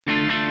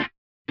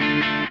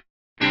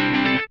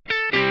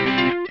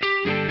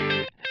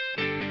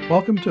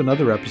Welcome to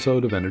another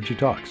episode of Energy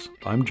Talks.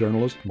 I'm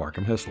journalist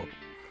Markham Hislop.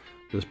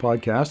 This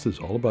podcast is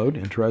all about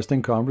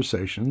interesting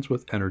conversations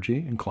with energy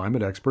and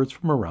climate experts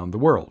from around the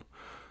world.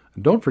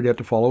 And don't forget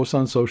to follow us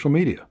on social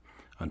media.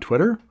 On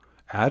Twitter,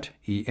 at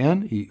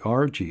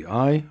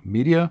ENERGI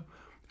Media,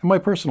 and my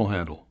personal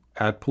handle,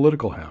 at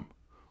PoliticalHam.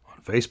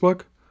 On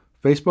Facebook,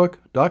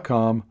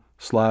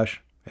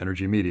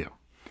 facebook.com/energymedia.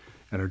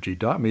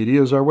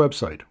 Energy.media is our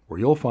website, where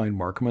you'll find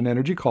Markham and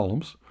Energy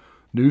columns,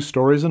 news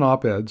stories and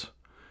op-eds,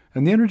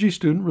 and the Energy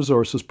Student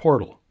Resources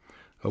Portal,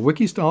 a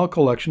wiki-style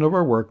collection of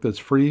our work that's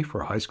free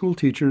for high school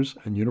teachers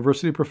and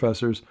university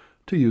professors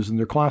to use in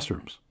their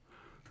classrooms.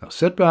 Now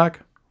sit back,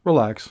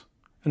 relax,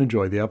 and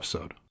enjoy the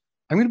episode.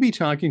 I'm going to be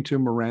talking to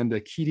Miranda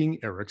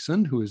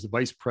Keating-Erickson, who is the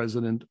Vice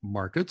President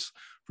Markets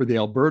for the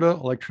Alberta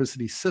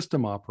Electricity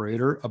System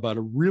Operator, about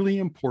a really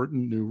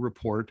important new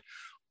report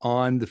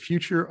on the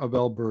future of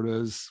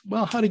Alberta's,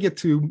 how to get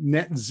to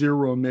net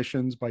zero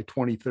emissions by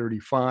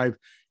 2035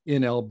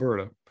 in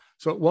Alberta.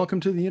 So welcome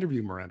to the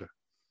interview, Miranda.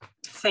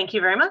 Thank you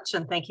very much,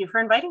 and thank you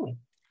for inviting me.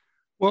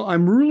 Well,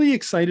 I'm really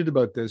excited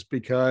about this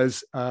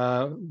because it's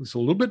a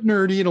little bit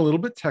nerdy and a little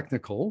bit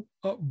technical,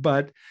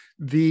 but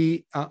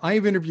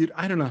I've interviewed,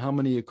 I don't know how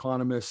many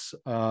economists,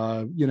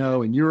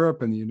 in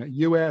Europe and the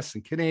US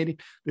and Canadian.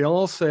 They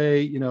all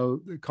say,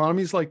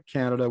 economies like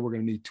Canada, we're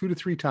going to need 2 to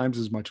 3 times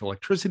as much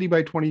electricity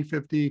by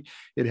 2050.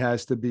 It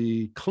has to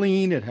be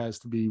clean. It has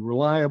to be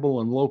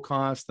reliable and low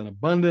cost and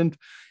abundant.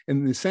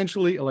 And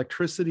essentially,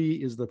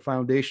 electricity is the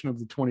foundation of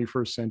the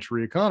 21st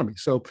century economy.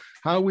 So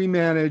how we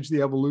manage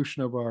the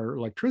evolution of our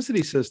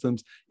electricity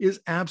systems is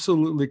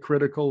absolutely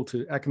critical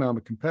to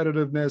economic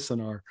competitiveness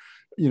and our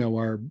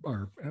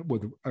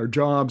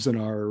jobs and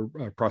our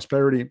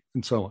prosperity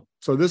and so on.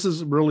 So this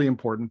is really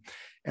important.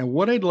 And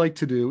what I'd like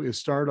to do is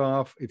start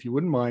off, if you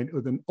wouldn't mind,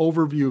 with an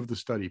overview of the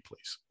study,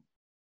 please.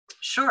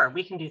 Sure,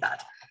 we can do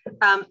that.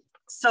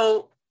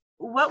 So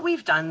what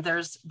we've done,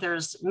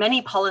 there's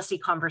many policy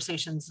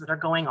conversations that are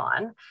going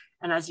on.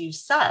 And as you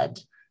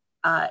said,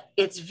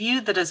 it's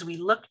viewed that as we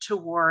look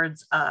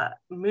towards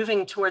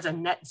moving towards a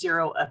net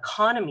zero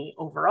economy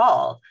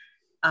overall,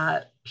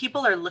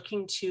 people are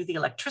looking to the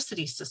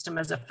electricity system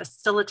as a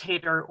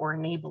facilitator or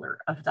enabler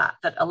of that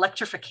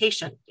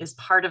electrification is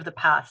part of the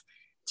path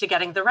to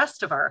getting the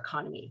rest of our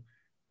economy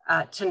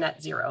to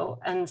net zero.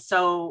 And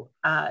so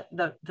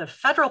the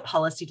federal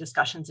policy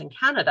discussions in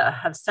Canada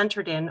have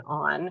centered in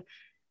on,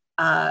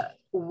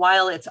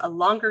 while it's a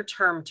longer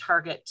term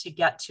target to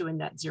get to a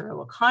net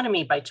zero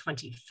economy by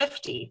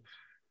 2050,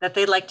 that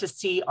they'd like to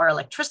see our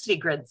electricity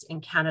grids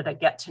in Canada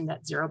get to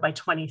net zero by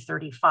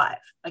 2035,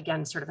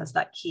 again, sort of as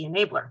that key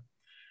enabler.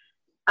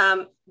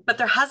 But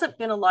there hasn't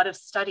been a lot of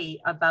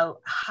study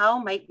about how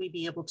might we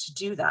be able to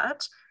do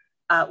that?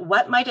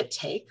 What might it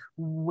take?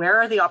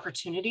 Where are the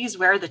opportunities?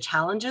 Where are the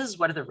challenges?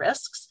 What are the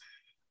risks?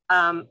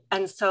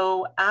 And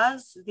so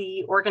as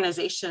the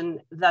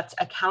organization that's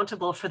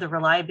accountable for the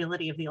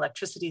reliability of the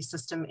electricity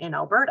system in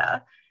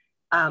Alberta,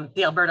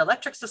 the Alberta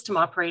Electric System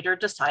Operator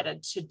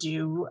decided to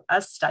do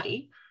a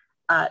study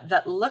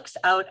that looks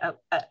out at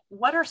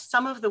what are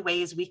some of the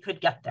ways we could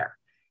get there.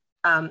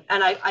 And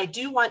I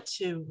do want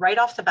to right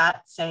off the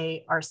bat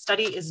say our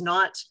study is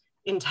not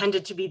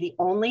intended to be the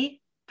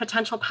only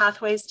potential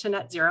pathways to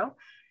net zero.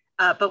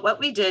 But what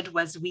we did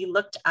was we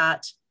looked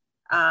at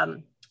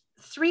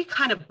 3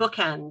 kind of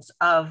bookends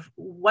of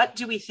what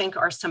do we think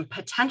are some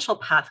potential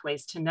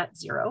pathways to net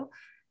zero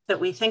that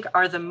we think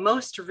are the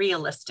most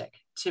realistic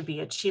to be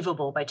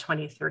achievable by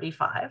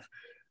 2035.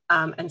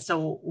 And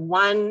so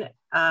one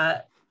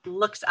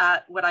looks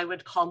at what I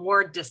would call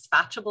more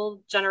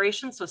dispatchable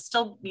generation. So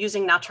still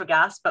using natural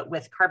gas, but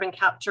with carbon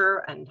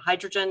capture and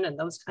hydrogen and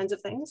those kinds of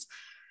things.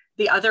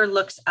 The other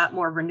looks at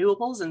more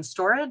renewables and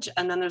storage.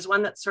 And then there's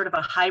one that's sort of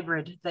a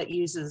hybrid that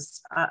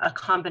uses a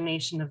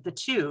combination of the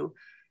two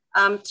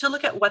to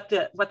look at what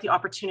the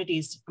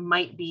opportunities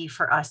might be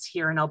for us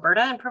here in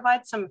Alberta and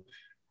provide some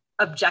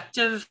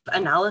objective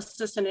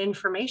analysis and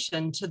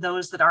information to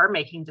those that are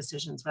making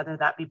decisions, whether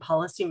that be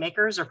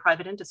policymakers or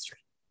private industry.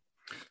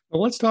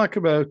 Well, let's talk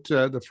about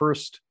the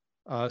first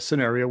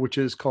scenario, which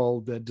is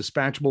called the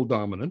dispatchable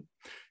dominant.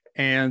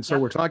 And so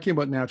we're talking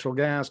about natural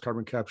gas,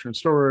 carbon capture and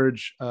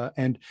storage.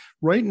 And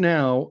right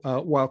now,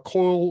 while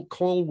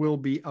coal will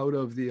be out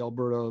of the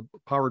Alberta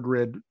power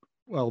grid,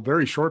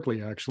 very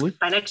shortly, actually.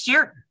 By next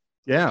year.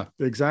 Yeah,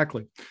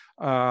 exactly.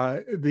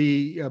 A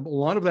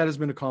lot of that has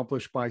been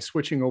accomplished by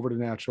switching over to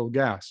natural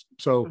gas.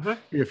 So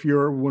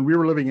when we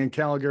were living in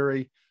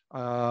Calgary,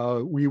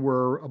 we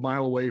were a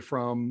mile away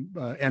from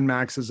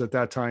ENMAX's at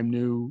that time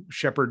new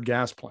Shepard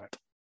gas plant.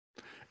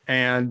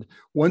 And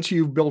once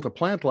you've built a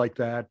plant like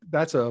that,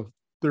 that's a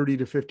 30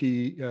 to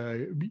 50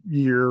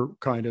 year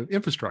kind of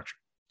infrastructure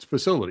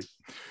facility.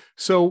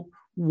 So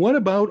what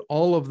about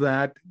all of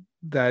that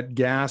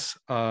gas,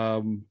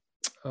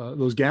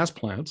 those gas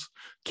plants?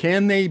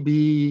 Can they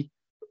be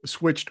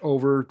switched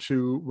over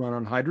to run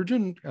on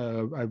hydrogen?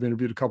 I've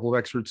interviewed a couple of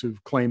experts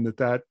who've claimed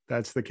that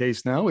that's the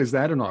case now. Is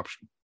that an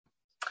option?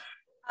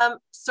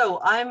 So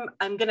I'm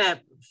going to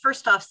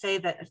first off say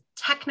that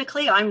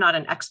technically I'm not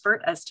an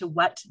expert as to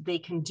what they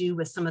can do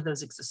with some of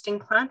those existing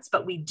plants,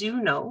 but we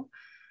do know.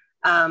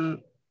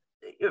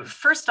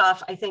 First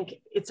off, I think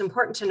it's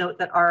important to note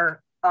that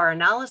our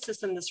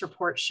analysis in this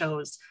report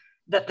shows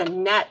that the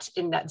net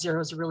in net zero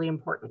is really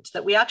important,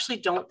 that we actually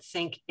don't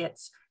think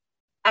it's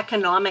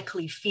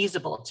economically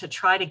feasible to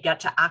try to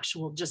get to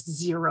actual just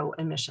zero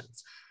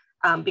emissions.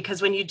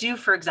 Because when you do,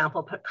 for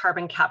example, put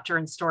carbon capture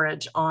and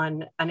storage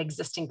on an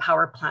existing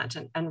power plant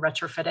and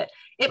retrofit it,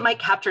 it might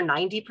capture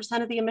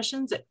 90% of the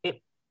emissions.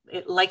 It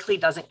likely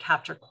doesn't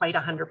capture quite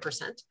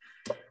 100%.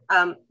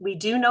 We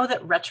do know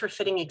that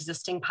retrofitting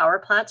existing power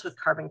plants with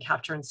carbon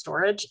capture and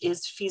storage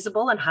is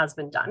feasible and has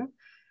been done.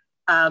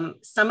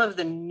 Some of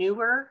the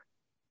newer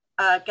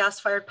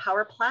gas-fired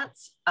power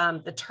plants,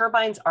 the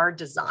turbines are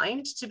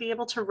designed to be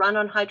able to run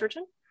on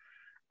hydrogen.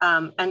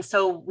 And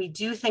so we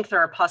do think there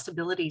are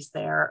possibilities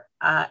there.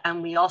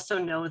 And we also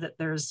know that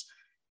there's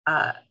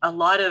a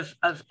lot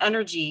of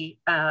energy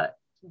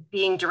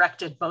being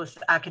directed both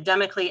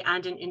academically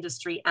and in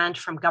industry and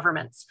from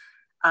governments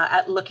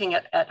at looking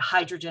at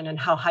hydrogen and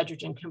how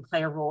hydrogen can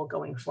play a role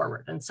going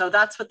forward. And so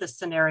that's what this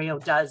scenario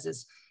does,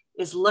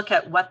 is look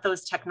at what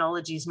those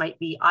technologies might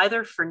be,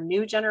 either for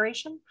new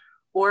generation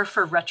or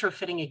for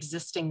retrofitting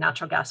existing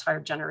natural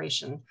gas-fired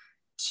generation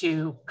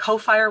to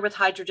co-fire with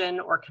hydrogen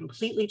or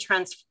completely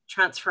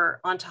transfer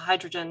onto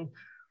hydrogen,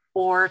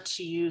 or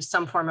to use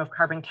some form of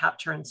carbon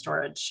capture and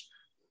storage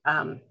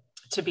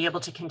to be able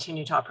to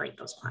continue to operate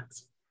those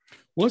plants.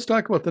 Well, let's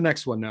talk about the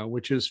next one now,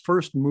 which is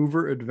first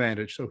mover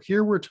advantage. So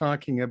here we're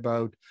talking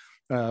about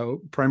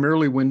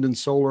primarily wind and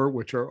solar,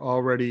 which are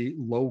already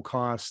low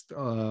cost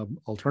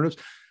alternatives.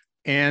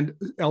 And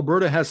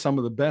Alberta has some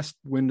of the best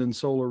wind and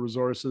solar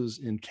resources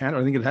in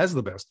Canada. I think it has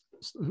the best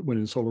wind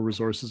and solar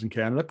resources in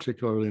Canada,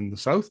 particularly in the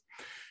south.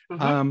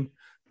 Mm-hmm.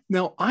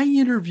 Now, I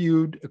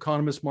interviewed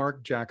economist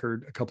Mark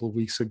Jackard a couple of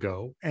weeks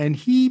ago, and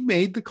he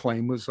made the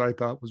claim, which I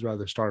thought was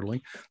rather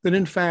startling, that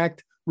in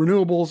fact,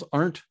 renewables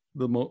aren't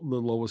the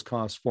lowest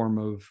cost form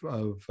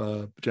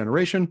of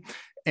generation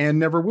and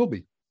never will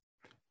be.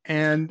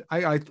 And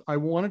I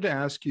wanted to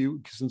ask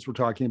you, since we're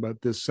talking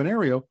about this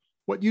scenario,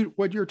 what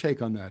your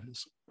take on that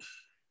is.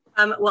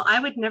 Well, I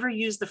would never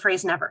use the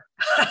phrase never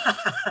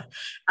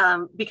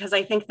because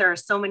I think there are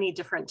so many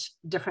different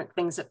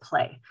things at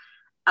play.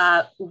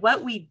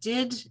 What we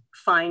did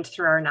find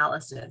through our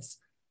analysis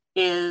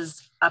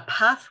is a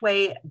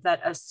pathway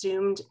that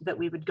assumed that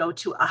we would go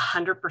to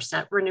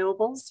 100%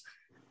 renewables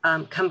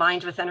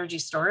combined with energy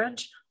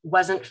storage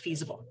wasn't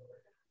feasible.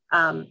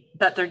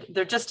 But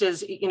there just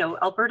is,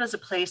 Alberta's a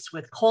place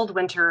with cold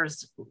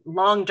winters,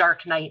 long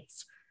dark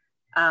nights,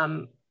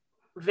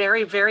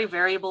 very, very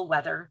variable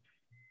weather.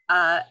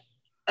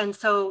 And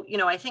so,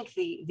 I think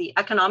the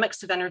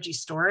economics of energy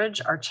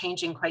storage are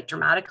changing quite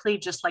dramatically,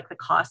 just like the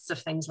costs of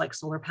things like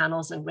solar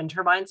panels and wind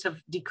turbines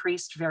have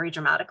decreased very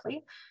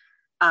dramatically.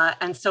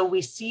 And so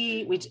we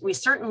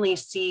certainly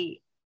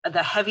see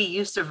the heavy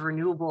use of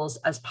renewables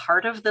as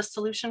part of the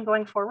solution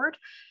going forward.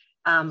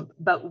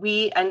 But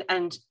we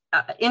and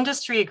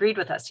industry agreed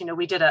with us.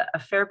 We did a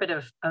fair bit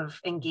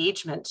of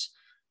engagement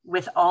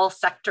with all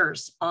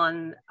sectors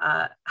on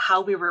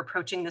how we were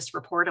approaching this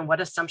report and what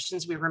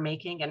assumptions we were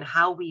making and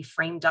how we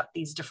framed up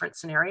these different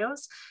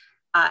scenarios.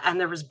 And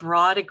there was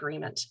broad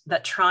agreement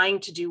that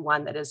trying to do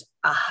one that is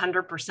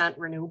 100%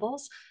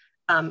 renewables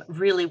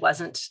really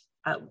wasn't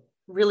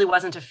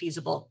a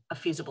feasible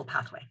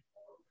pathway.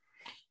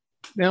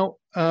 Now,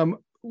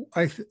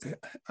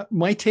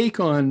 my take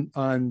on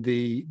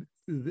the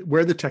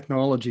where the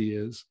technology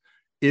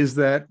is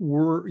that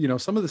we're,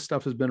 some of this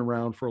stuff has been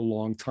around for a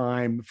long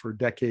time, for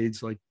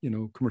decades, like,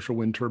 commercial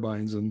wind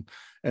turbines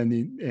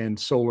and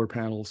solar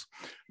panels.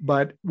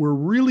 But we're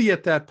really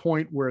at that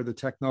point where the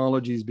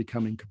technology is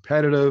becoming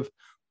competitive,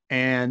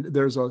 and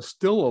there's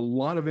still a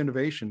lot of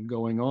innovation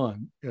going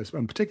on,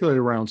 and particularly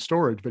around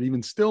storage, but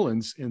even still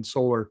in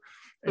solar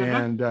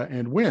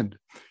and wind.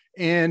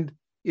 And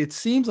it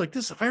seems like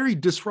this is a very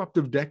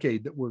disruptive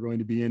decade that we're going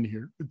to be in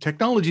here. The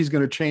technology is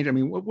going to change. I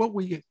mean,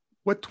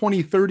 what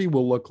 2030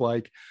 will look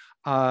like,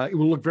 it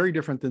will look very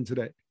different than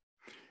today.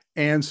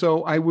 And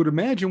so I would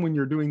imagine when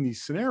you're doing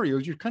these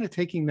scenarios, you're kind of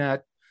taking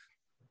that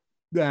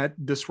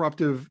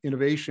disruptive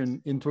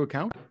innovation into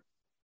account.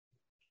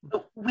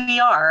 We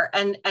are,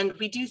 and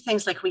we do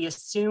things like we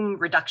assume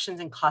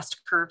reductions in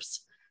cost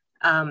curves.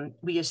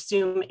 We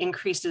assume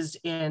increases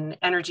in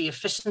energy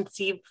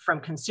efficiency from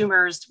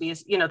consumers.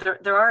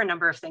 There are a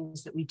number of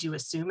things that we do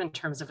assume in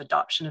terms of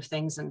adoption of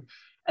things and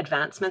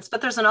advancements,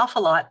 but there's an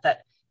awful lot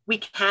that we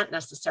can't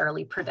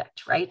necessarily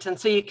predict, right? And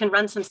so you can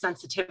run some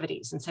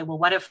sensitivities and say, well,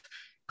 what if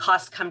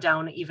costs come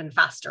down even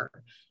faster?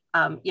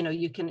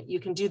 You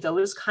can do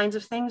those kinds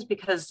of things,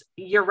 because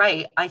you're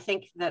right. I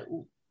think that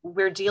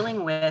we're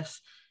dealing with,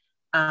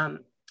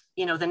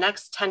 the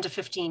next 10 to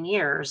 15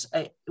 years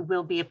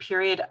will be a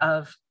period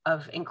of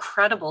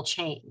incredible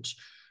change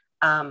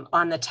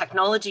on the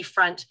technology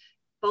front,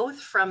 both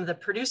from the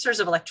producers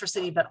of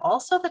electricity, but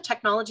also the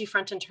technology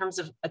front in terms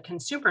of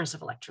consumers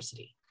of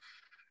electricity.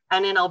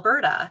 And in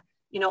Alberta,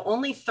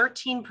 only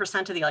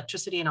 13% of the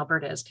electricity in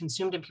Alberta is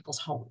consumed in people's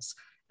homes.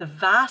 The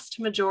vast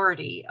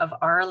majority of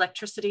our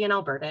electricity in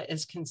Alberta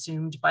is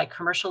consumed by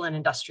commercial and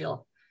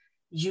industrial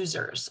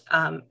users.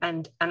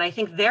 And I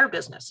think their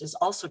business is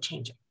also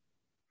changing.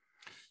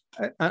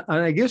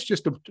 I guess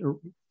just to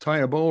tie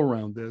a bow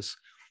around this,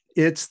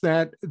 it's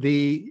that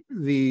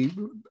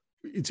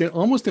it's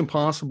almost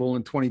impossible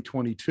in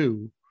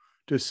 2022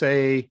 to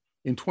say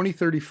in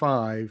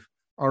 2035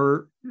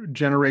 our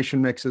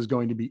generation mix is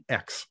going to be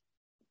X,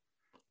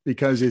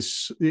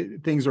 because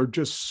things are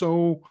just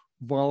so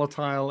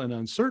volatile and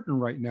uncertain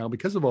right now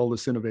because of all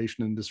this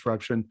innovation and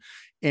disruption.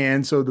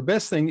 And so the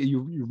best thing,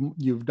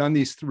 you've done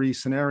these three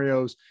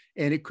scenarios,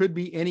 and it could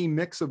be any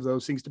mix of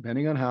those things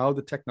depending on how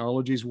the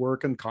technologies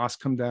work and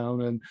costs come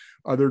down and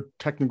other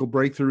technical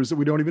breakthroughs that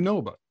we don't even know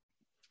about.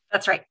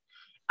 That's right.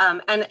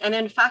 And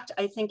in fact,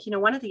 I think,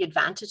 one of the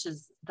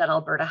advantages that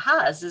Alberta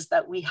has is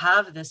that we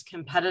have this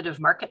competitive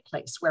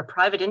marketplace where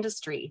private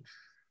industry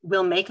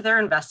will make their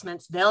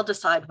investments, they'll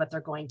decide what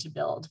they're going to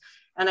build.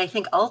 And I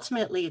think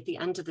ultimately at the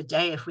end of the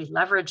day, if we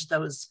leverage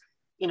those,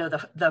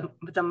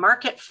 the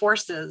market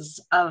forces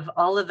of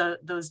all of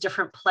those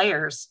different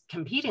players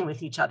competing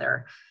with each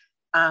other,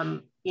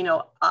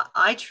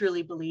 I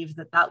truly believe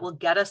that will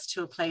get us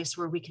to a place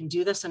where we can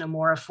do this in a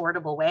more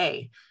affordable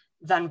way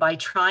than by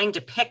trying to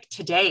pick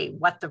today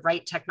what the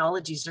right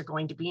technologies are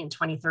going to be in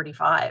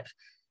 2035,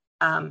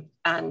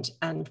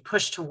 and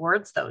push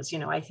towards those.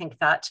 I think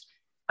that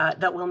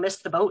we'll miss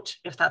the boat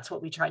if that's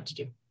what we tried to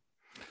do.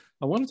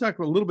 I want to talk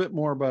a little bit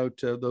more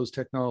about those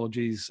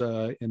technologies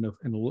in a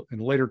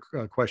later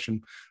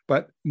question.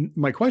 But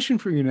my question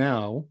for you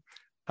now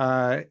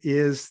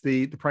is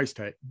the price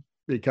tag,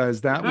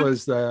 because that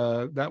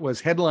was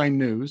headline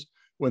news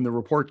when the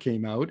report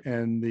came out,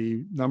 and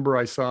the number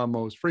I saw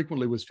most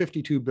frequently was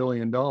 $52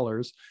 billion.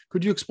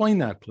 Could you explain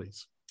that,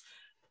 please?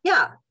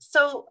 Yeah.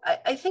 So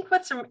I think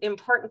what's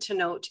important to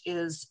note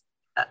is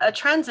a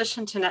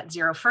transition to net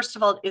zero. First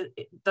of all,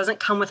 it doesn't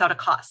come without a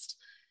cost.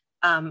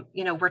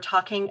 We're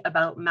talking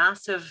about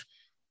massive,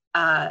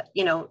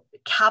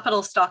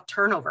 capital stock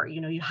turnover.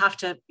 You have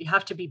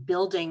to be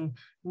building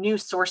new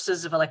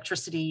sources of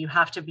electricity. You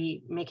have to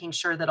be making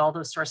sure that all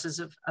those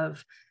sources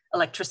of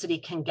electricity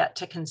can get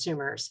to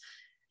consumers.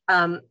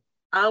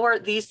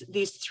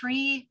 These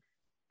three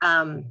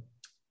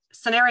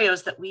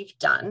scenarios that we've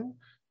done,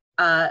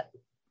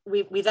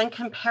 we then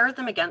compare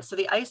them against. So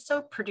the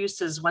ISO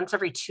produces once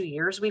every 2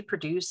 years, we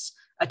produce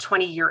a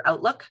 20-year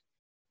outlook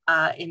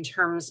in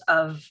terms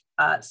of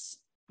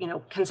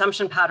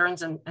consumption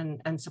patterns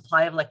and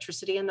supply of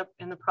electricity in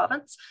the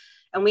province.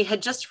 And we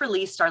had just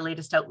released our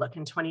latest outlook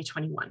in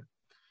 2021.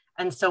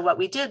 And so what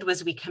we did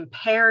was we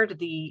compared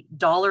the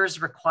dollars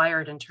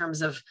required in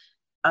terms of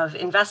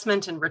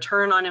investment and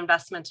return on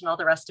investment and all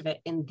the rest of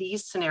it in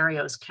these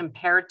scenarios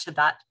compared to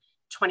that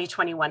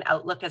 2021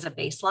 outlook as a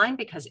baseline,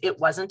 because it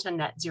wasn't a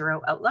net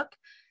zero outlook.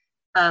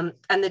 And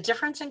the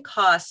difference in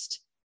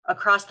cost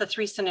across the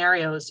three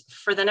scenarios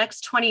for the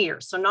next 20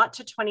 years, so not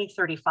to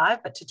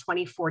 2035, but to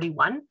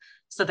 2041,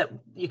 so that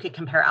you could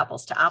compare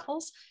apples to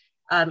apples,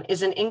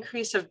 is an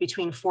increase of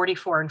between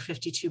 $44 and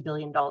 $52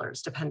 billion,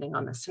 depending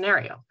on the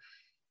scenario.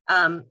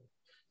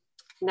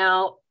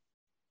 Now,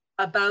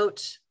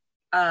 about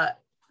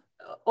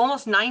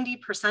almost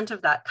 90%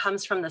 of that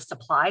comes from the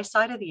supply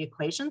side of the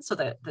equation, so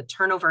the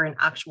turnover in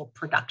actual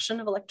production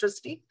of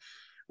electricity,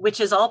 which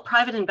is all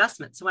private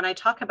investment. So when I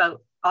talk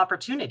about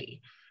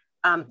opportunity,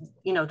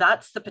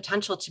 that's the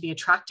potential to be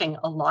attracting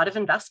a lot of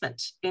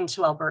investment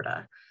into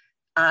Alberta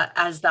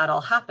as that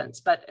all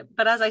happens. But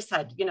as I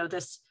said,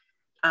 this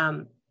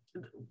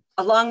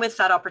along with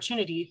that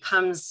opportunity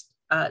comes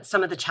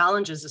some of the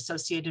challenges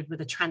associated with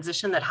a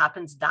transition that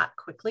happens that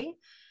quickly.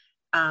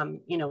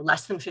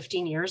 Less than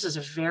 15 years is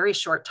a very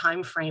short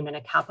time frame in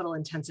a capital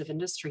intensive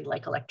industry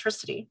like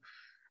electricity.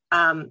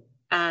 And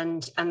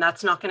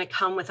that's not going to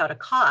come without a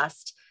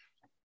cost.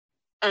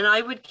 And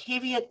I would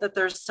caveat that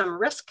there's some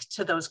risk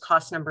to those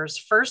cost numbers.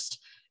 First,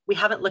 we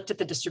haven't looked at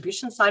the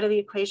distribution side of the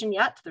equation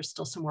yet. There's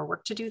still some more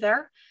work to do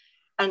there.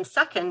 And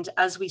second,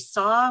 as we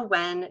saw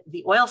when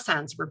the oil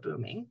sands were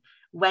booming,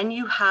 when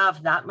you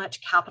have that much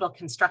capital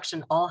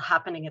construction all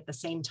happening at the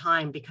same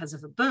time because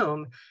of a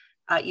boom,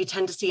 you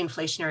tend to see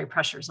inflationary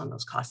pressures on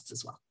those costs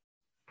as well.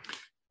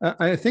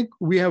 I think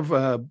we have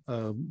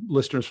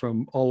listeners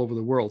from all over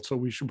the world, so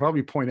we should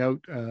probably point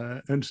out,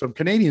 and some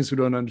Canadians who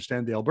don't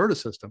understand the Alberta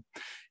system,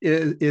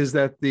 is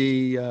that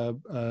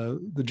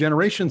the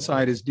generation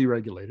side is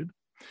deregulated.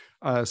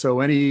 So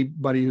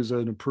anybody who's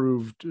an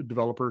approved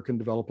developer can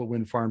develop a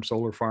wind farm,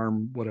 solar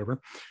farm, whatever.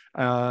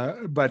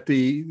 But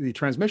the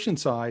transmission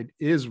side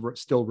is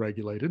still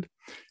regulated.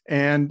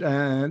 And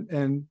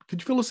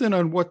could you fill us in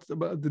on what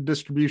the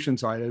distribution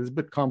side is? A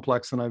bit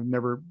complex, and I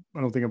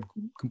don't think I've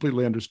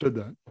completely understood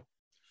that.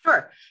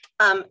 Sure.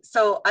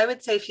 So I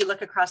would say if you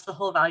look across the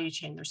whole value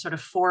chain, there's sort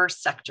of four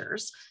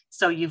sectors.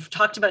 So you've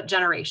talked about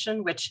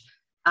generation, which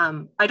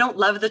I don't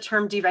love the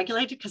term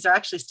deregulated because they're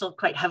actually still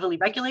quite heavily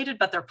regulated,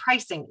 but their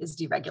pricing is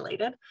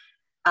deregulated.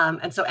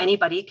 And so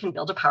anybody can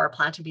build a power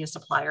plant and be a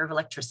supplier of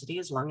electricity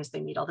as long as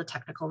they meet all the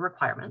technical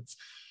requirements.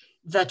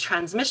 The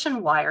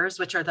transmission wires,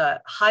 which are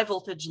the high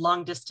voltage,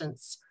 long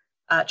distance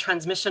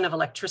transmission of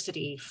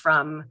electricity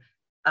from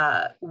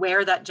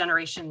where that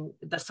generation,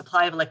 the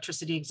supply of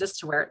electricity exists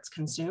to where it's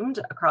consumed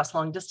across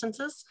long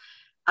distances,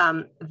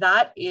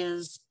 that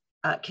is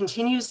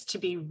continues to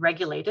be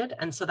regulated.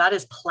 And so that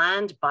is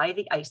planned by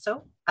the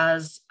ISO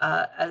as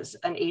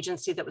an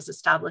agency that was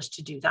established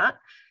to do that.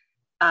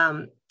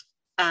 When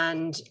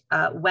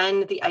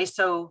the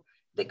ISO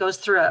that goes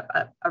through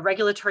a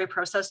regulatory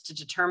process to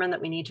determine that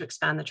we need to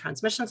expand the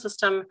transmission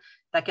system,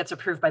 that gets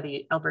approved by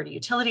the Alberta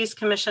Utilities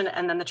Commission,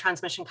 and then the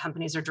transmission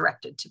companies are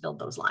directed to build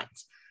those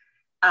lines.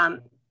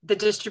 The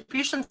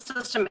distribution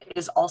system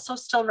is also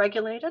still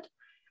regulated.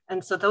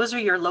 And so those are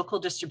your local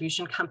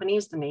distribution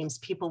companies. The names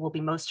people will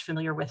be most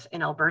familiar with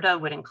in Alberta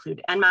would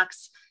include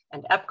ENMAX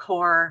and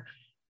EPCOR,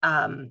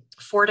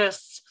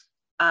 Fortis,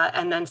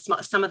 and then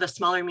some of the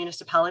smaller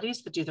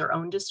municipalities that do their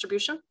own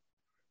distribution.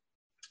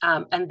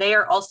 And they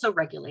are also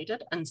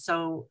regulated. And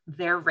so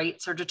their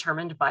rates are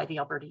determined by the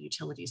Alberta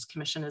Utilities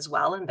Commission as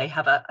well. And they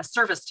have a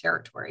service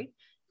territory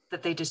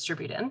that they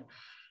distribute in.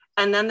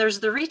 And then there's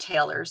the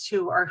retailers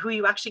who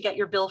you actually get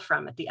your bill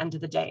from at the end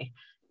of the day.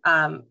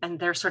 And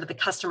they're sort of the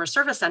customer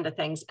service end of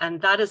things.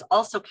 And that is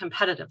also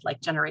competitive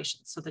like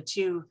generation. So the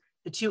two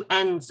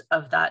ends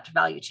of that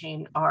value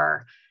chain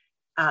are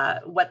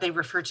what they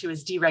refer to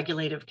as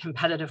deregulated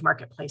competitive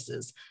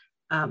marketplaces.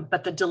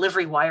 But the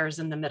delivery wires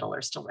in the middle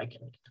are still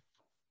regulated.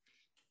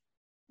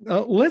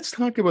 Let's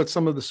talk about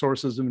some of the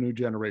sources of new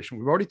generation.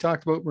 We've already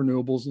talked about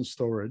renewables and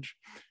storage,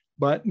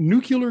 but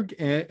nuclear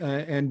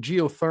and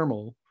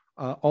geothermal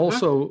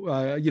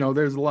also,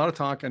 there's a lot of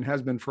talk and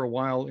has been for a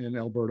while in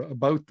Alberta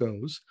about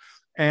those.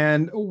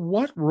 And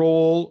what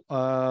role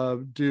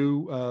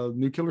do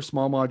nuclear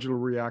small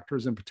modular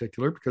reactors in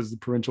particular, because the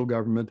provincial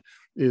government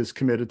is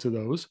committed to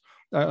those,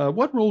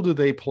 what role do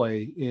they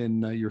play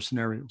in your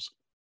scenarios?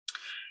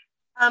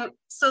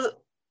 So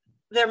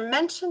they're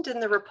mentioned in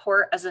the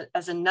report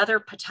as another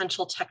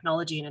potential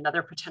technology and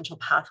another potential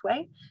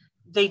pathway.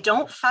 They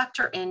don't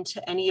factor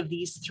into any of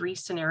these three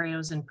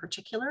scenarios in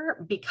particular,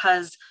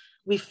 because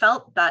we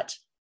felt that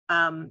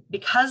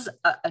because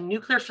a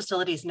nuclear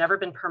facility has never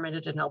been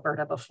permitted in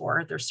Alberta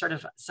before, there's sort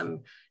of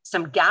some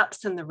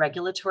gaps in the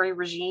regulatory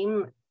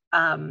regime.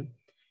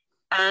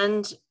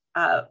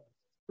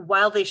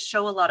 While they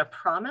show a lot of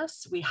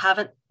promise, we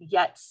haven't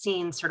yet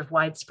seen sort of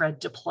widespread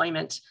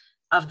deployment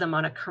of them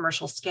on a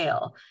commercial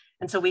scale.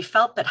 And so we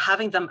felt that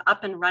having them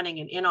up and running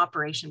and in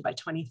operation by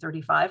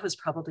 2035 was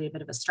probably a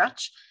bit of a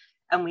stretch.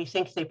 And we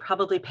think they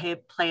probably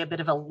play a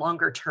bit of a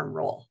longer term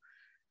role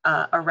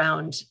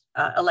around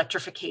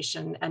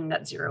electrification and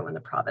net zero in the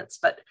province.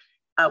 But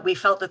we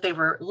felt that they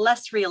were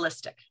less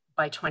realistic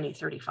by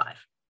 2035.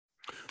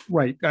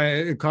 Right.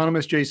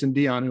 Economist Jason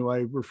Dion, who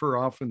I refer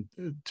often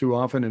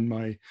in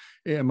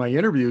my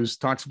interviews,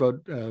 talks about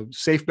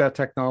safe bet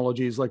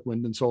technologies like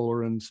wind and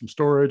solar and some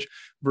storage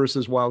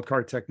versus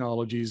wildcard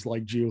technologies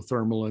like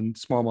geothermal and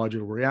small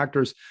modular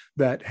reactors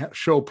that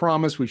show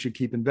promise. We should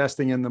keep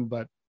investing in them,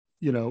 but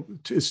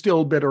it's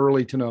still a bit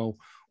early to know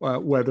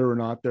whether or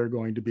not they're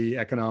going to be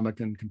economic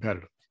and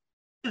competitive.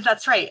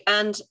 That's right.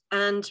 And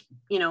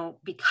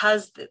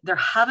because there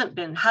hasn't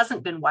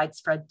been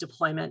widespread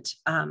deployment,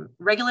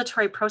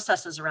 regulatory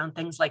processes around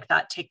things like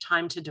that take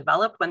time to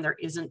develop when there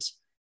isn't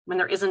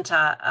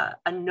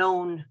a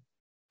known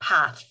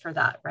path for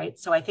that, right?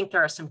 So I think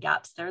there are some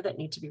gaps there that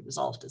need to be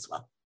resolved as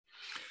well.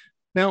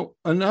 Now,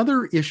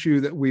 another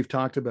issue that we've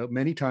talked about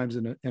many times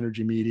in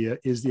energy media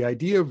is the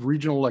idea of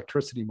regional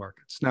electricity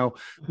markets. Now,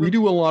 we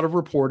do a lot of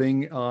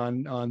reporting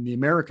on the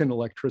American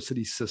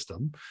electricity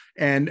system.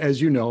 And as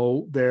you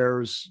know,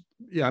 they're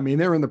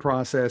in the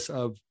process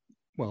of,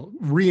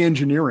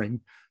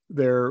 re-engineering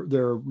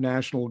their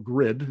national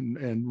grid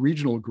and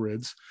regional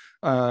grids.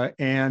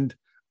 And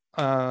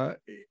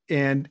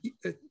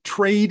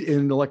trade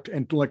in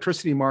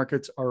electricity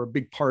markets are a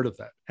big part of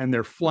that. And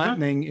they're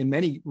flattening in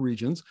many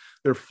regions.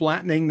 They're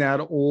flattening that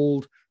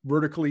old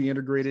vertically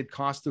integrated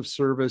cost of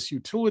service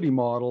utility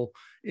model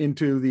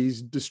into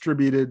these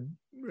distributed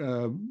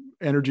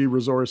energy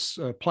resource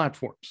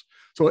platforms.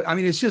 So,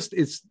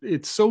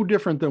 it's so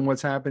different than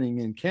what's happening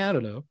in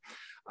Canada.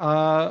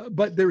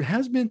 But there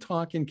has been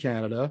talk in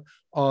Canada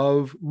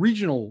of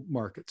regional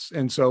markets.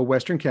 And so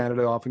Western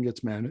Canada often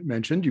gets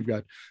mentioned. You've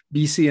got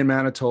BC and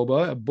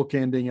Manitoba,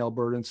 bookending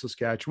Alberta and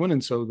Saskatchewan.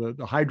 And so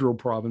the hydro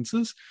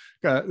provinces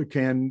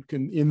can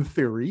in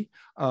theory,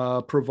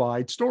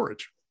 provide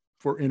storage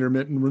for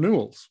intermittent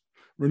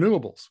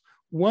renewables.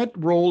 What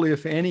role,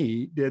 if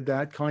any, did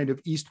that kind of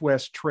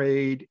east-west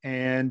trade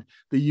and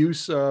the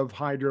use of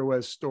hydro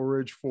as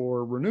storage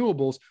for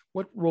renewables,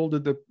 what role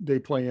did they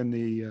play in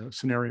the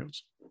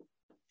scenarios?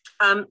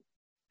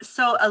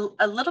 So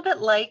a little bit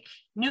like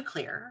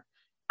nuclear,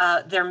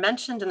 they're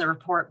mentioned in the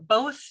report,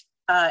 both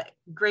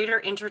greater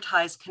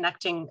interties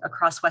connecting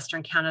across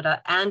Western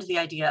Canada and the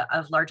idea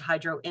of large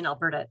hydro in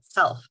Alberta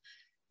itself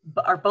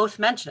are both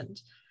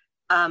mentioned.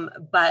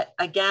 but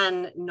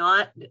again,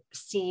 not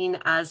seen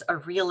as a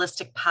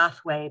realistic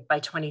pathway by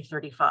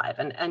 2035.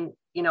 And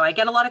you know, I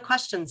get a lot of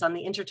questions on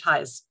the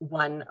interties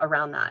one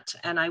around that.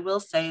 And I will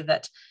say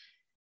that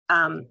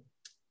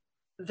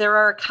there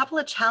are a couple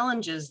of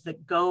challenges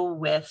that go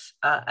with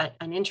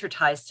an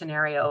interties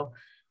scenario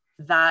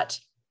that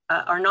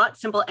are not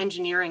simple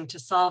engineering to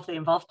solve. They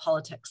involve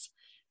politics.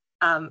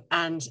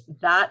 And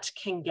that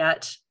can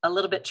get a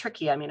little bit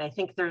tricky. I mean, I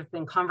think there have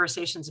been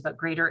conversations about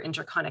greater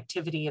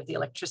interconnectivity of the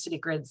electricity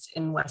grids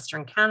in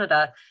Western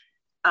Canada.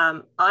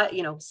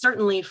 You know,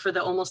 certainly for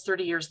the almost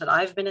 30 years that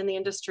I've been in the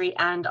industry,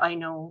 and I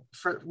know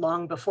for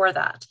long before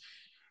that.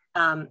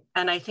 And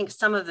I think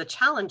some of the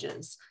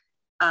challenges,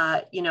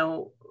 you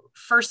know,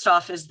 first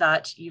off is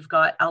that you've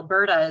got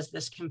Alberta as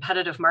this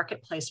competitive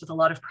marketplace with a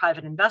lot of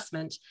private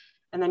investment,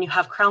 and then you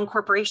have crown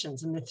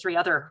corporations in the 3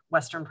 other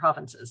Western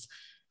provinces.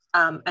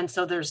 And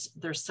so there's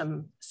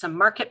some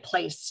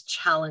marketplace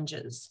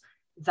challenges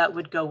that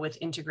would go with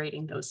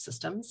integrating those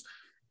systems.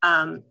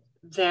 You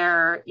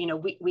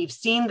know, we've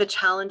seen the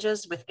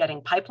challenges with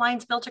getting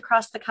pipelines built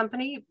across the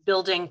company.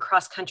 Building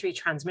cross-country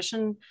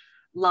transmission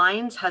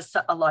lines has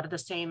a lot of the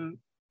same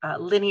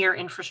linear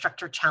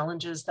infrastructure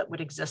challenges that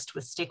would exist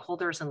with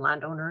stakeholders and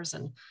landowners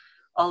and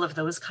all of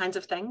those kinds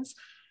of things.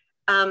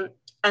 And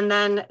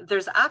then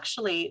there's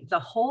actually the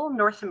whole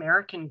North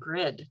American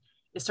grid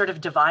is sort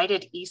of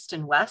divided east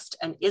and west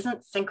and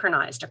isn't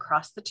synchronized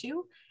across the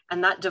two.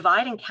 And that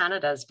divide in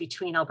Canada is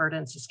between Alberta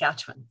and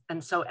Saskatchewan.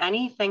 And so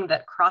anything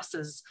that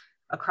crosses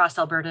across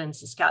Alberta and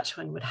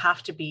Saskatchewan would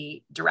have to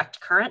be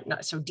direct current,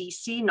 so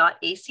DC, not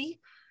AC,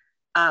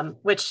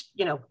 which,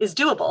 you know, is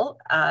doable,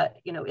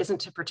 you know,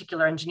 isn't a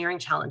particular engineering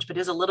challenge, but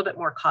is a little bit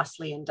more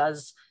costly and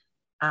does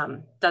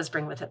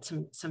bring with it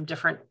some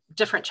different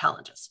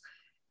challenges.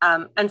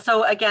 And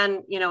so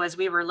again, you know, as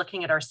we were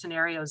looking at our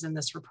scenarios in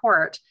this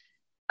report,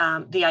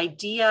 the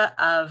idea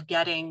of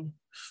getting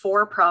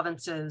 4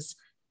 provinces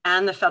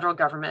and the federal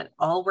government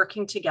all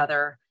working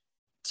together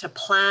to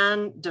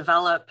plan,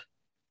 develop,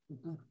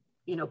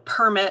 you know,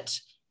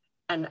 permit,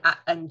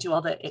 and do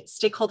all the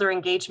stakeholder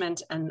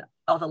engagement and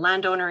all the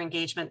landowner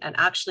engagement and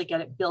actually get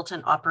it built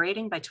and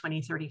operating by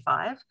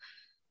 2035.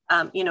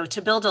 You know,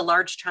 to build a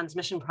large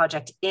transmission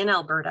project in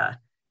Alberta,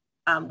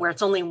 where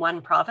it's only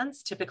 1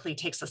 province, typically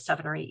takes us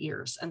 7 or 8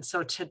 years. And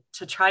so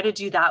to try to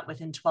do that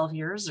within 12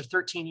 years or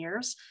 13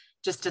 years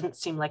just didn't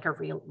seem like a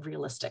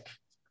realistic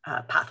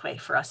pathway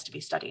for us to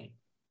be studying.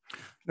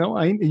 No,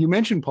 you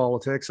mentioned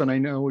politics, and I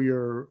know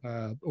your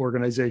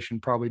organization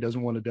probably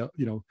doesn't want to,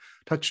 you know,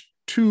 touch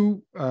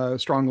too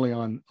strongly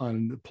on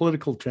the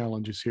political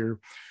challenges here.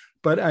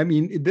 But I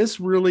mean,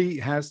 this really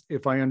has,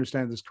 if I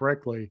understand this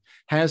correctly,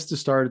 has to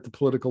start at the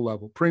political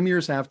level.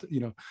 Premiers have to, you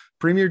know,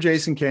 Premier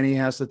Jason Kenney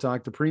has to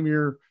talk to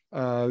Premier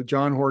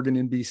John Horgan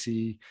in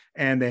BC,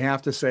 and they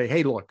have to say,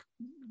 hey, look,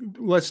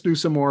 let's do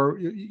some more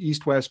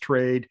east-west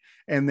trade,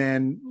 and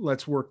then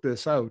let's work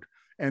this out.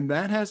 And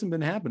that hasn't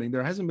been happening.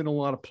 There hasn't been a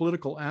lot of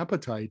political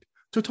appetite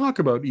to talk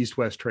about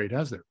east-west trade,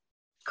 has there?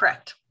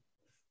 Correct.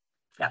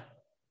 Yeah.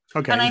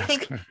 Okay. And I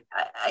think,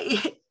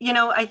 you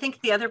know, I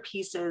think the other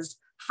piece is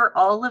for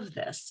all of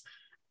this,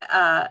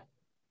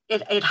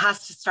 it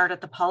has to start at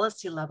the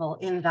policy level,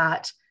 in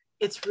that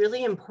it's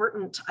really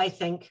important, I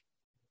think,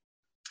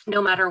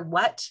 no matter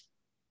what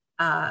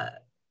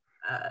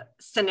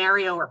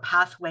scenario or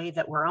pathway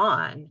that we're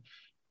on,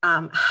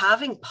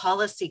 having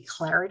policy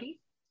clarity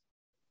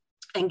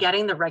and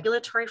getting the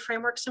regulatory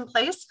frameworks in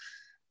place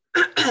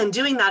and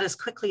doing that as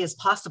quickly as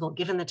possible,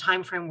 given the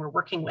time frame we're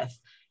working with.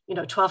 You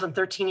know, 12 and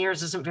 13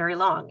 years isn't very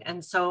long.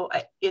 And so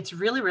it's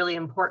really, really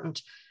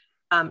important,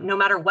 no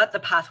matter what the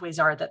pathways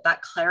are,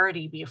 that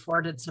clarity be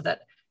afforded so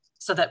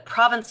that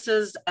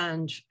provinces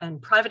and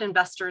private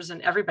investors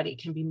and everybody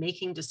can be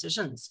making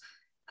decisions.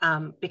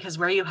 Because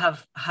where you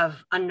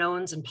have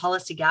unknowns and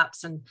policy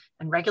gaps and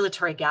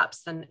regulatory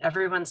gaps, then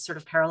everyone's sort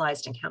of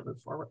paralyzed and can't move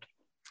forward.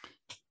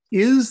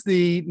 Is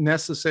the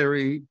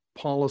necessary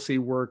policy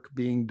work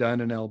being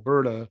done in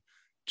Alberta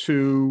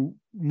to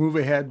move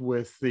ahead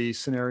with the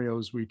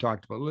scenarios we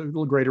talked about, a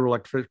little greater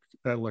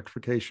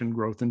electrification,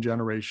 growth in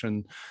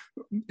generation,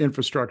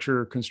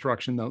 infrastructure,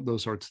 construction,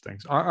 those sorts of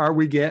things? Are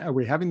we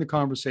having the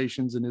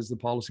conversations, and is the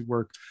policy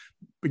work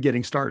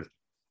getting started?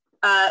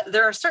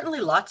 There are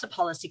certainly lots of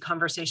policy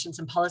conversations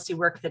and policy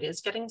work that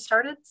is getting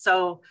started.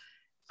 So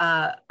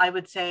I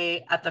would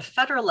say at the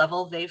federal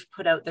level, they've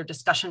put out their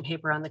discussion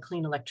paper on the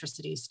Clean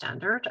Electricity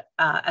Standard,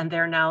 and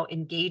they're now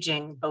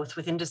engaging both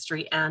with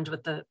industry and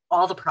with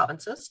all the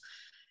provinces.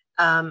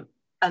 And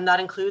that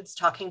includes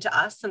talking to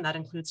us, and that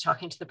includes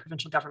talking to the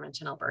provincial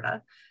government in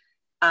Alberta.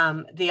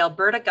 The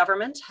Alberta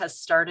government has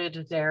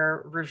started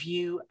their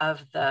review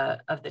of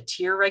the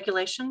tier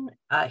regulation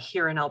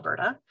here in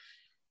Alberta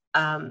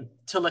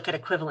to look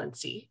at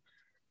equivalency.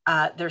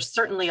 There's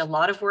certainly a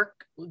lot of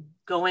work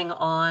going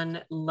on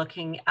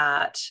looking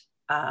at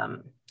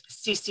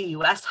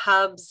CCUS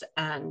hubs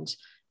and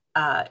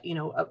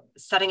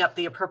setting up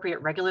the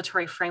appropriate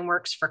regulatory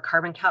frameworks for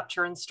carbon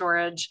capture and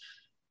storage,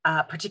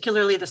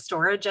 particularly the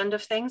storage end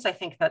of things. I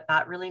think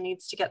that really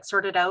needs to get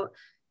sorted out.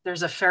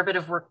 There's a fair bit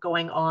of work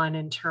going on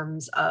in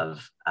terms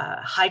of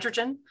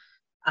hydrogen,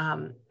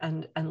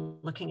 and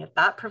looking at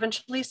that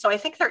provincially. So I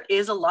think there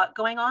is a lot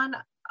going on,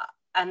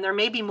 and there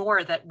may be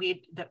more that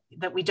we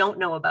don't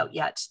know about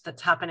yet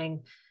that's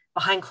happening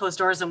behind closed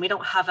doors, and we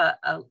don't have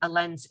a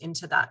lens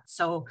into that.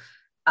 So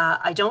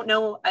I don't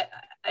know.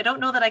 I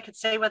don't know that I could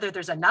say whether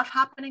there's enough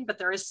happening, but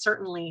there is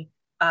certainly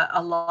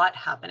a lot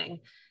happening.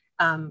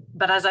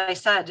 But as I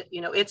said,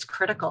 it's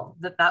critical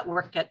that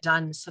work get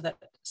done so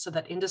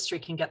that industry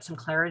can get some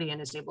clarity and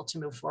is able to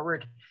move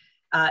forward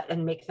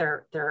and make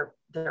their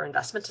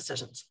investment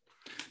decisions.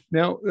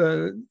 Now,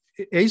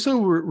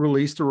 AESO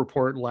released a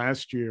report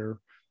last year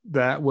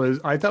that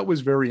I thought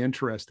was very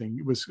interesting.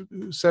 It was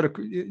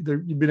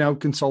you've been out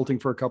consulting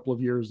for a couple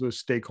of years with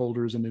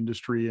stakeholders and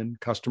industry and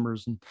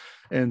customers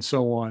and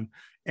so on.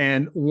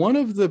 And one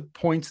of the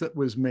points that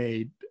was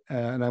made,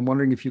 and I'm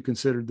wondering if you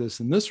considered this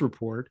in this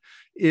report,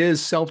 is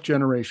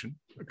self-generation,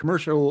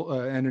 commercial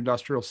and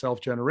industrial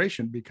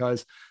self-generation,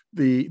 because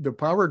the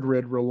power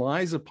grid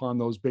relies upon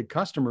those big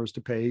customers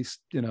to pay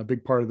a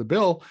big part of the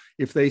bill.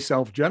 If they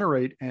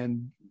self-generate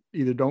and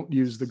either don't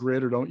use the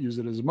grid or don't use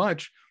it as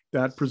much,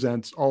 that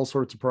presents all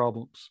sorts of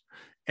problems.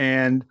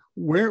 And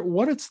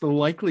what's the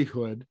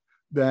likelihood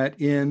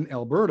that in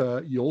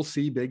Alberta you'll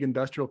see big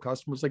industrial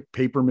customers like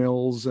paper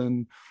mills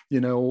and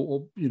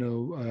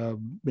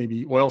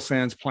maybe oil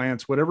sands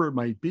plants, whatever it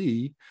might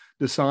be,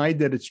 decide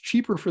that it's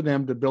cheaper for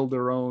them to build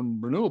their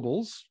own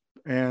renewables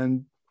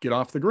and get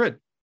off the grid?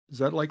 Is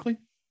that likely?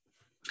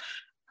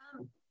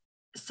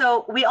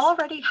 So we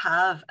already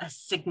have a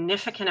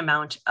significant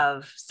amount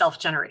of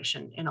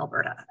self-generation in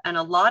Alberta, and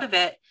a lot of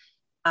it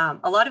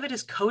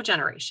is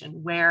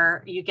cogeneration,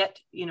 where you get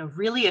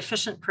really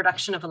efficient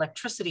production of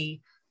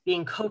electricity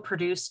being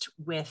co-produced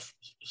with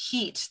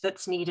heat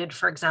that's needed,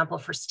 for example,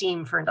 for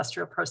steam, for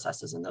industrial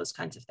processes and those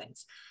kinds of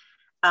things.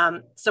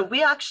 So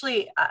we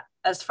actually,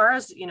 as far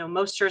as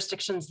most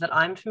jurisdictions that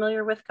I'm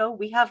familiar with go,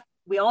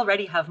 we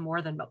already have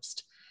more than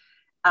most.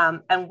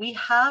 And we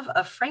have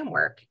a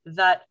framework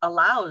that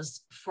allows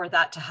for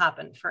that to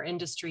happen, for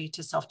industry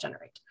to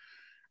self-generate.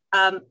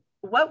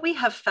 What we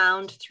have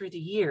found through the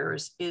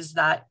years is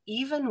that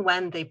even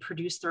when they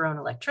produce their own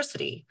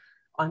electricity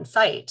on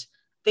site,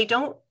 they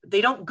don't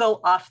go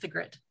off the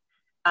grid.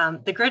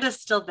 The grid is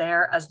still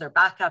there as their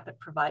backup. It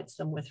provides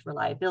them with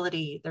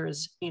reliability.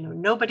 There's,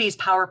 nobody's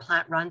power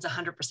plant runs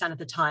 100% of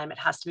the time. It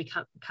has to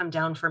come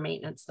down for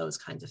maintenance, those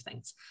kinds of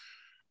things.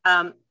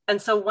 And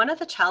so one of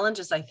the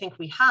challenges I think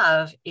we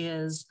have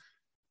is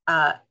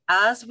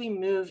as we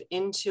move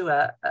into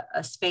a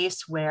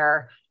space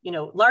where,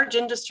 large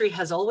industry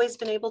has always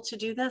been able to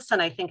do this.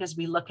 And I think as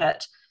we look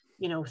at,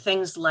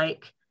 things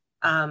like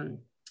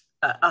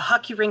a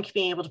hockey rink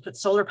being able to put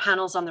solar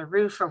panels on the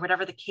roof or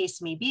whatever the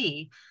case may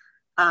be,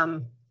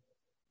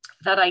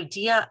 that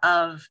idea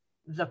of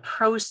the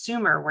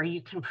prosumer, where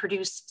you can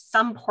produce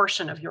some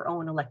portion of your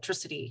own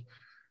electricity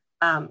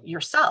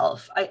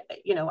yourself,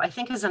 I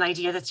think is an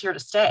idea that's here to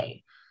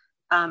stay.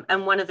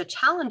 And one of the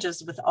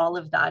challenges with all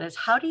of that is,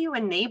 how do you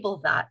enable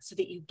that so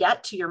that you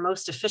get to your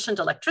most efficient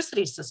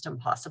electricity system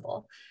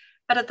possible,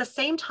 but at the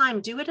same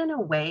time do it in a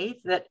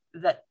way that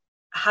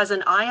has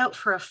an eye out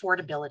for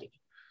affordability?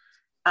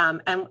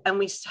 And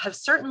we have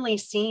certainly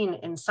seen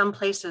in some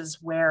places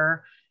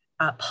where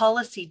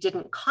policy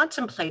didn't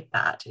contemplate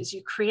that, is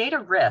you create a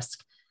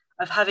risk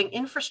of having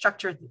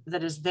infrastructure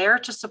that is there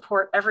to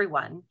support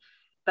everyone,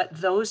 but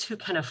those who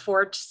can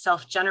afford to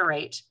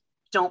self-generate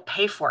don't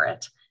pay for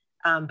it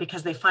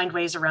because they find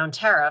ways around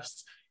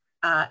tariffs.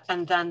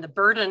 And then the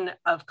burden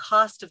of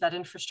cost of that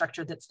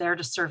infrastructure that's there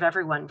to serve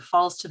everyone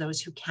falls to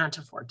those who can't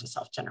afford to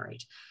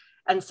self-generate.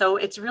 And so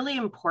it's really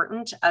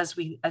important as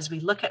we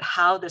look at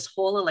how this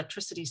whole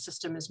electricity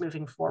system is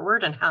moving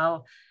forward, and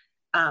how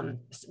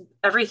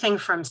everything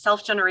from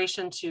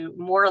self-generation to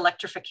more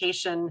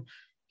electrification,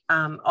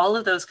 all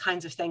of those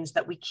kinds of things,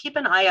 that we keep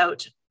an eye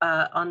out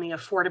on the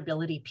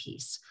affordability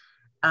piece,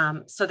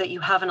 so that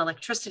you have an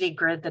electricity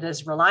grid that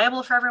is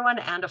reliable for everyone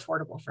and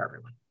affordable for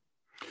everyone.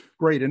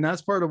 Great. And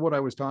that's part of what I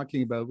was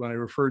talking about when I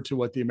referred to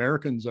what the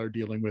Americans are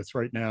dealing with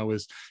right now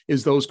is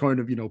those kind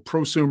of,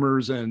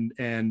 prosumers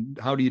and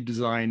how do you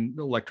design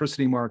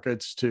electricity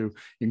markets to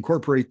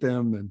incorporate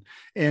them.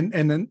 And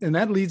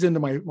that leads into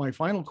my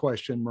final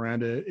question,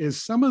 Miranda,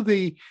 is some of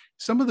the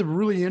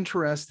really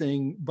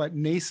interesting but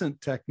nascent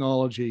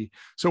technology.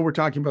 So we're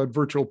talking about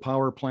virtual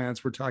power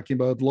plants. We're talking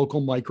about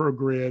local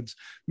microgrids,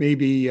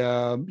 maybe,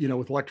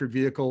 with electric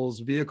vehicles,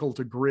 vehicle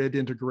to grid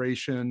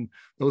integration,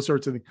 those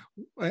sorts of things.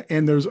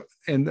 And the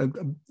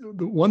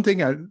one thing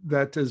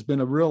that has been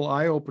a real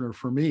eye opener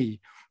for me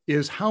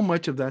is how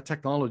much of that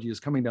technology is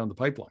coming down the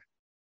pipeline.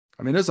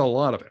 I mean, there's a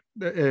lot of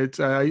it.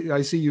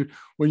 I see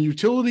when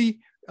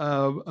utility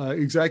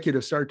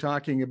executives start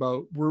talking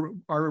about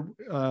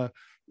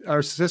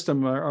our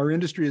system, our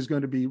industry is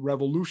going to be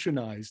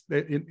revolutionized.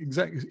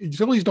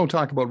 Utilities don't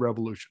talk about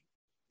revolution.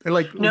 They're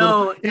like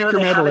no, they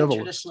haven't level.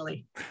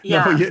 Traditionally.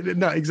 Yeah.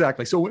 No,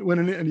 exactly. So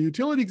when a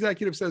utility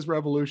executive says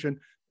revolution,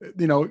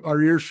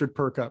 our ears should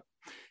perk up.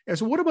 And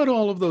so what about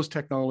all of those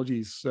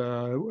technologies?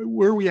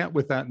 Where are we at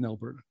with that in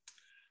Alberta?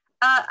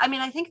 I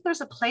mean, I think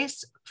there's a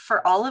place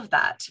for all of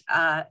that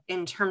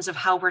in terms of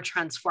how we're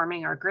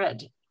transforming our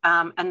grid.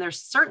 And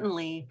there's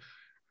certainly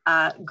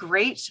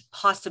great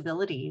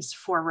possibilities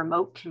for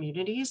remote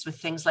communities with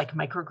things like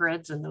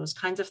microgrids and those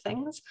kinds of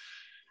things.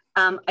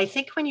 I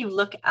think when you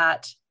look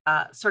at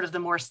sort of the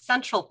more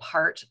central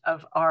part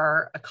of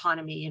our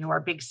economy, you know, our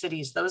big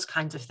cities, those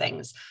kinds of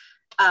things,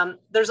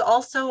 there's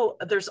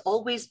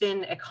always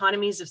been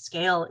economies of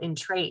scale in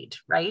trade,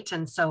 right?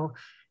 And so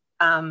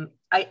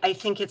I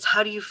think it's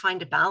how do you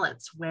find a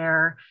balance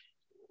where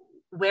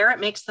it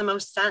makes the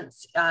most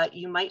sense.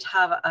 You might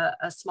have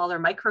a smaller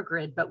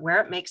microgrid, but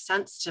where it makes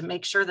sense to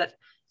make sure that,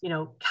 you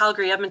know,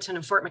 Calgary, Edmonton,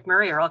 and Fort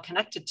McMurray are all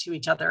connected to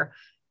each other.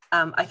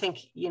 I think,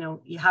 you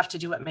know, you have to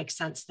do what makes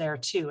sense there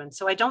too. And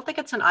so I don't think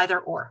it's an either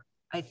or.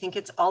 I think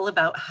it's all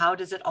about how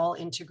does it all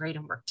integrate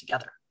and work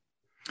together.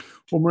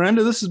 Well,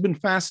 Miranda, this has been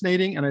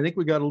fascinating, and I think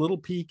we got a little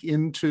peek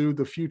into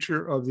the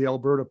future of the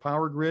Alberta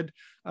power grid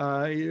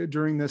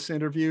during this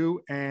interview.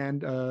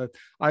 And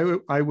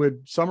I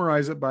would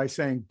summarize it by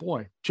saying,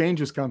 boy, change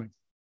is coming.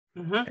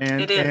 Mm-hmm.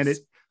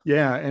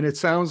 And it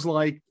sounds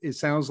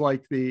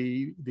like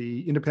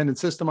the independent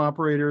system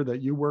operator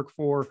that you work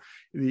for,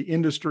 the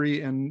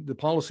industry, and the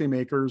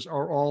policymakers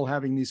are all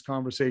having these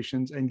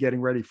conversations and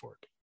getting ready for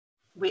it.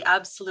 We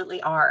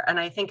absolutely are. And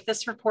I think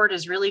this report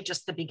is really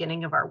just the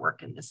beginning of our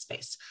work in this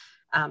space.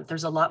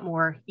 There's a lot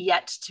more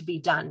yet to be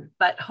done,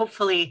 but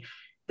hopefully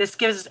this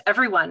gives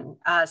everyone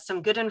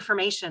some good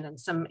information and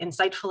some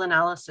insightful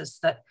analysis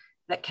that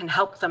can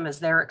help them as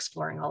they're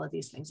exploring all of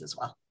these things as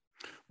well.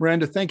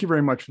 Miranda, thank you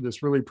very much for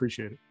this. Really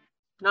appreciate it.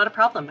 Not a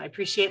problem. I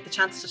appreciate the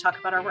chance to talk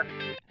about our work.